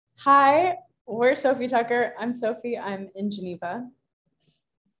Hi, we're Sophie Tucker. I'm Sophie. I'm in Geneva.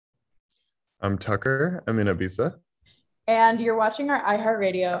 I'm Tucker. I'm in Ibiza. And you're watching our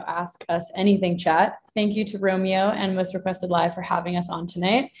iHeartRadio Ask Us Anything chat. Thank you to Romeo and Most Requested Live for having us on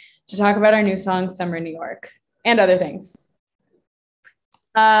tonight to talk about our new song, Summer in New York, and other things.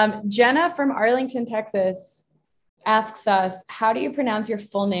 Jenna from Arlington, Texas asks us, how do you pronounce your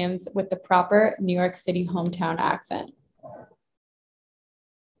full names with the proper New York City hometown accent?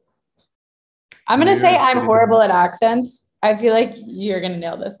 I'm going New to say York I'm City. horrible at accents. I feel like you're going to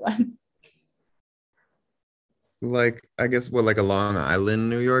nail this one. Like, I guess what, like a Long Island,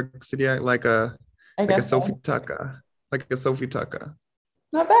 New York City, I like a guess Sophie so. Tucker. Like a Sophie Tucker.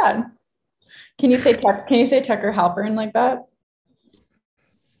 Not bad. Can you say Tucker Halpern like that?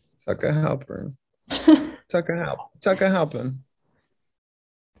 Tucker Halpern. Tucker Halpern.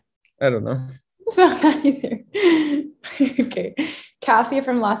 I don't know. It's not that either. Okay. Cassie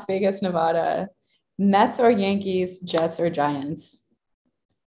from Las Vegas, Nevada. Mets or Yankees, Jets or Giants?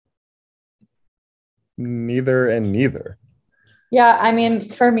 Neither and neither. Yeah, I mean,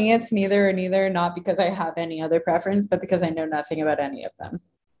 for me, it's neither or neither, not because I have any other preference, but because I know nothing about any of them.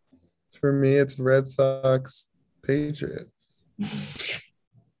 For me, it's Red Sox, Patriots.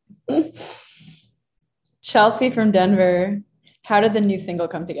 Chelsea from Denver. How did the new single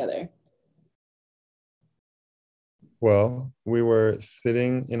come together? Well, we were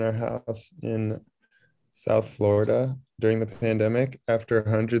sitting in our house in South Florida during the pandemic after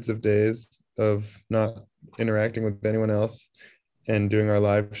hundreds of days of not interacting with anyone else and doing our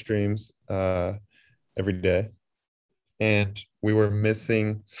live streams every day. And we were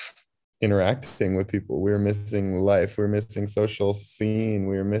missing interacting with people. We were missing life. We were missing social scene.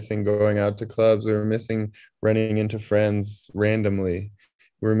 We were missing going out to clubs. We were missing running into friends randomly.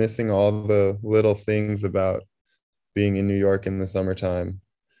 We were missing all the little things about being in New York in the summertime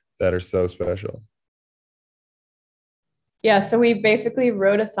that are so special. Yeah, so we basically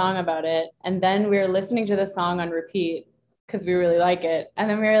wrote a song about it, and then we were listening to the song on repeat because we really like it. And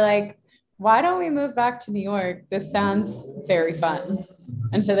then we were like, why don't we move back to New York? This sounds very fun.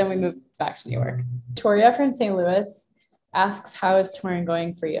 And so then we moved back to New York. Toria from St. Louis asks, how is touring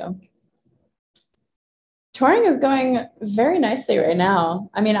going for you? Touring is going very nicely right now.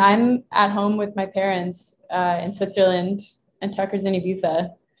 I mean, I'm at home with my parents in Switzerland, and Tucker's in Ibiza.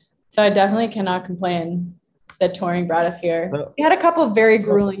 So I definitely cannot complain that touring brought us here. So, We had a couple of very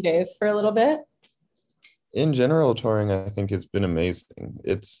grueling days for a little bit. in general, touring I think has been amazing.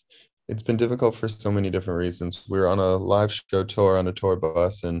 It's been difficult for so many different reasons. We were on a live show tour on a tour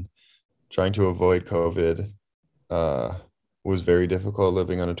bus, and trying to avoid COVID uh, was very difficult,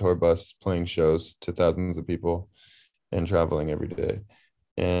 living on a tour bus, playing shows to thousands of people and traveling every day.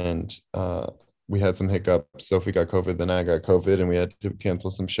 And we had some hiccups. Sophie got COVID, then I got COVID, and we had to cancel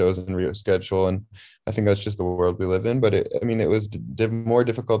some shows and reschedule. And I think that's just the world we live in. But I mean, it was more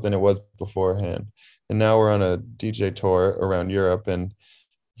difficult than it was beforehand. And now we're on a DJ tour around Europe, and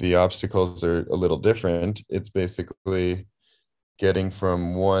the obstacles are a little different. It's basically getting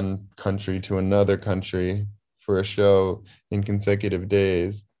from one country to another country for a show in consecutive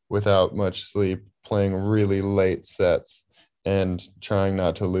days without much sleep, playing really late sets and trying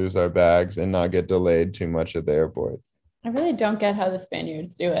not to lose our bags and not get delayed too much at the airports. I really don't get how the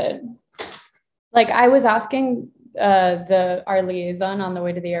Spaniards do it. Like I was asking the our liaison on the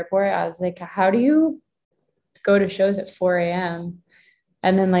way to the airport, I was like, how do you go to shows at 4 a.m.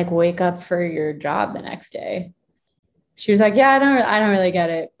 and then like wake up for your job the next day? She was like, yeah, I don't really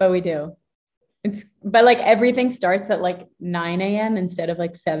get it, but we do. But like everything starts at like 9 a.m. instead of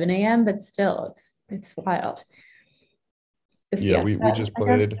like 7 a.m. But still, it's wild. It's, Yeah, yeah, we just I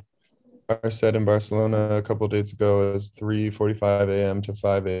guess. played our set in Barcelona a couple of days ago. It was 3:45 a.m. to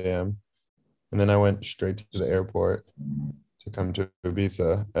 5 a.m. And then I went straight to the airport to come to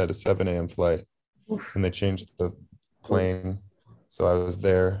Ibiza at a 7 a.m. flight. Oof. And they changed the plane. So I was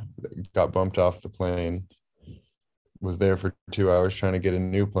there, got bumped off the plane, was there for 2 hours trying to get a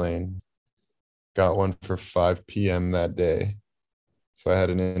new plane, got one for 5 p.m. that day. So I had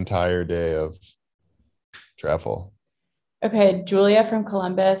an entire day of travel. Okay, Julia from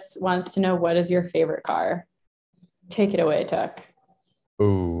Columbus wants to know, what is your favorite car? Take it away, Tuck.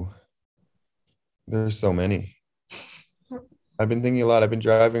 Ooh, there's so many. I've been thinking a lot. I've been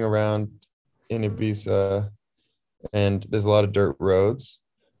driving around in Ibiza, and there's a lot of dirt roads.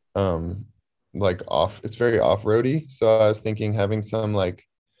 Um, like it's very off-roady. So I was thinking having some like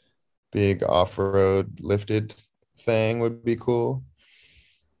big off-road lifted thing would be cool.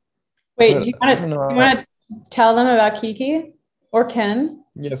 Wait, But I don't do you know. want to tell them about Kiki or Ken?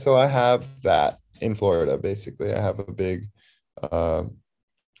 Yeah, so I have that in Florida, basically. I have a big uh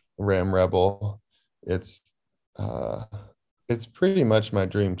Ram Rebel. It's uh, it's pretty much my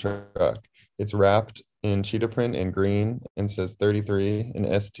dream truck. It's wrapped in cheetah print in green and says 33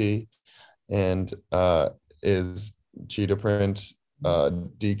 in ST, and is cheetah print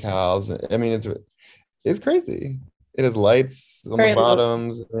decals. I mean, it's crazy. It has lights on the Very low,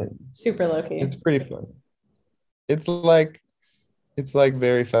 bottoms. super low key. It's pretty fun. It's like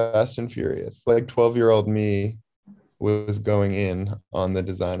very Fast and Furious. Like 12-year-old me was going in on the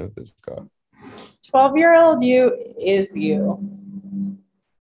design of this car. 12-year-old you is you.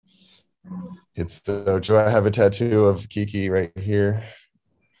 It's so true. I have a tattoo of Kiki right here.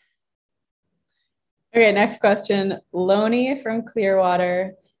 Okay, next question. Loney from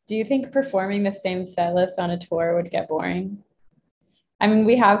Clearwater. Do you think performing the same set list on a tour would get boring? I mean,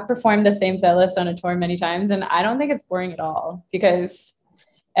 we have performed the same set list on a tour many times, and I don't think it's boring at all because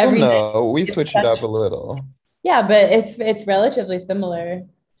Well, every night, no, we switch it up a little. yeah, but it's relatively similar.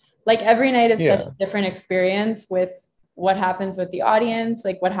 Like every night is such Yeah. a different experience with what happens with the audience,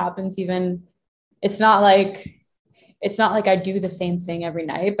 like what happens even. It's not like I do the same thing every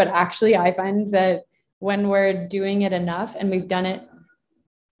night, but actually I find that when we're doing it enough and we've done it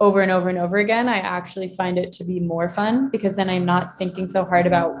over and over and over again, I actually find it to be more fun because then I'm not thinking so hard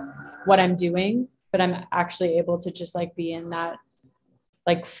about what I'm doing, but I'm actually able to just like be in that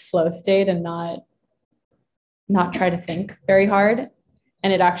like flow state and not try to think very hard.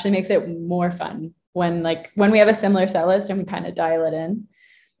 And it actually makes it more fun when we have a similar set list and we kind of dial it in.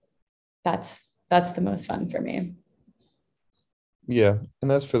 That's the most fun for me. Yeah, and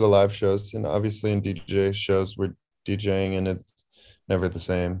that's for the live shows. And obviously in DJ shows, we're DJing and it's never the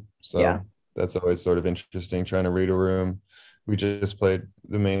same. Yeah. So that's always sort of interesting trying to read a room. We just played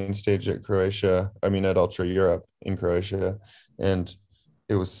the main stage at Croatia, I mean, at Ultra Europe in Croatia. And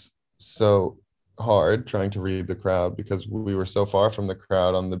it was so hard trying to read the crowd because we were so far from the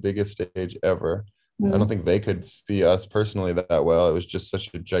crowd on the biggest stage ever. I don't think they could see us personally that well. It was just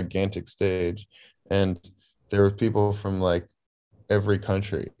such a gigantic stage. And there were people from like every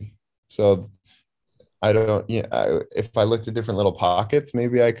country. So I don't, if I looked at different little pockets,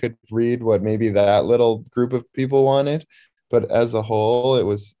 maybe I could read what maybe that little group of people wanted. But as a whole, it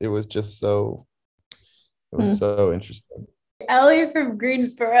was so interesting. Ellie from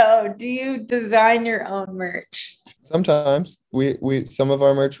Greensboro, do you design your own merch? Sometimes some of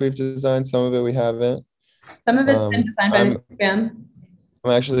our merch we've designed, some of it we haven't. Some of it's been designed by the fan.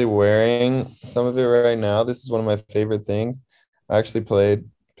 I'm actually wearing some of it right now. This is one of my favorite things. I actually played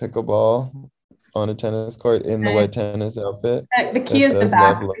pickleball on a tennis court in the white tennis outfit. The key is the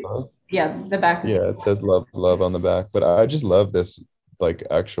back. Love, love. Yeah, the back. Yeah, it says love, love on the back. But I just love this like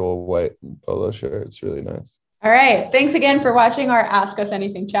actual white polo shirt. It's really nice. All right. Thanks again for watching our Ask Us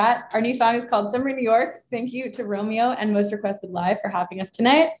Anything chat. Our new song is called Summer in New York. Thank you to Romeo and Most Requested Live for having us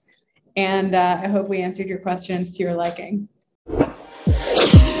tonight. And I hope we answered your questions to your liking.